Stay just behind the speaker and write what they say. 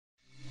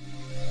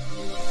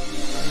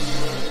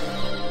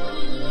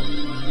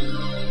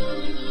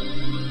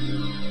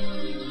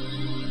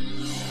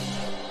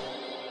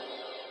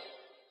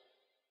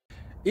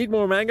Eat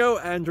more mango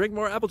and drink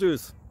more apple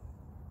juice.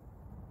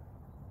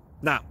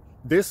 Now,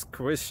 this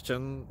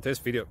video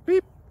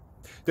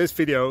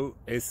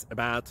is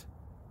about...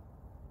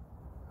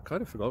 I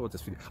kind of forgot what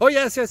this video... Oh,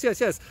 yes.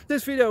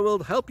 This video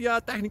will help you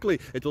out technically.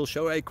 It will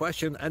show a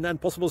question and then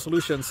possible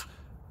solutions.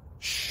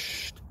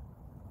 Shh.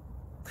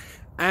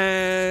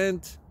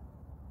 And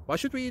why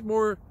should we eat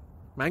more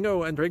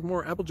mango and drink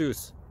more apple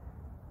juice?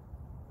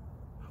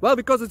 Well,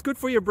 because it's good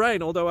for your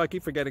brain, although I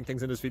keep forgetting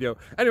things in this video.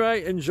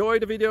 Anyway, enjoy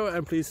the video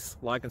and please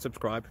like and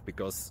subscribe,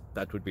 because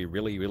that would be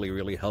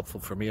really helpful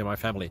for me and my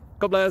family.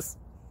 God bless!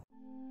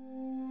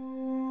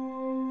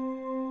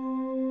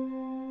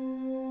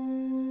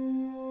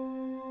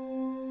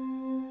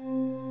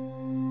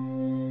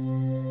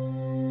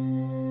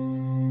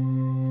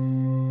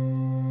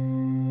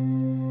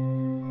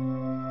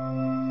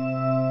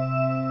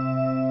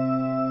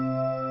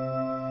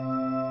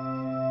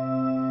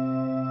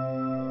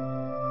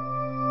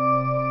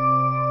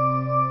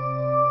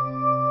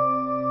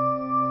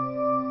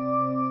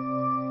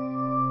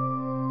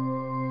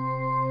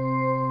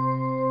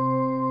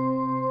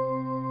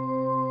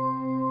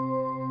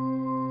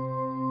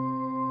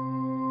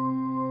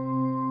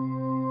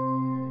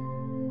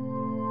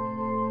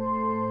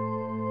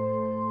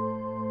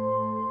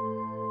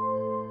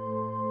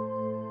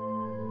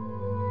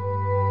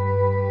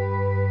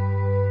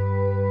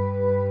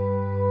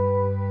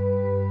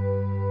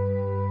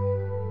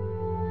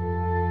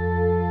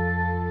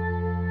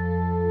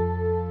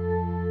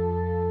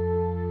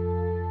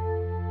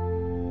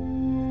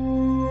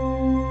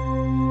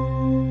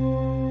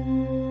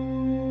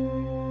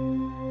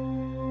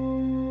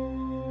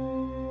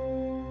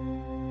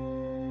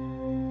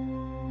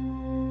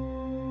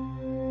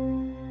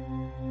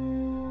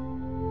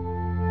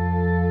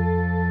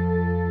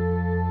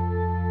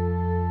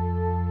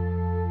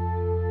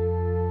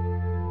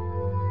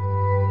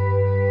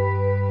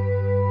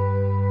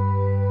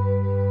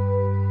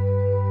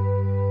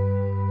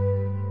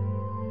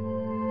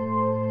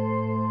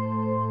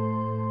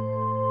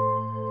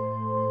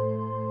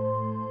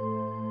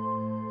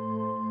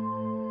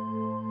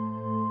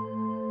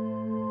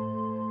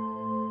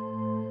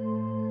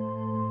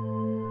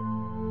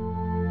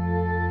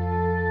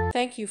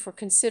 Thank you for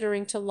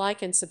considering to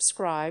like and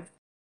subscribe.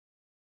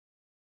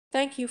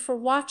 Thank you for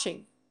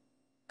watching.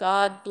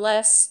 God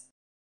bless.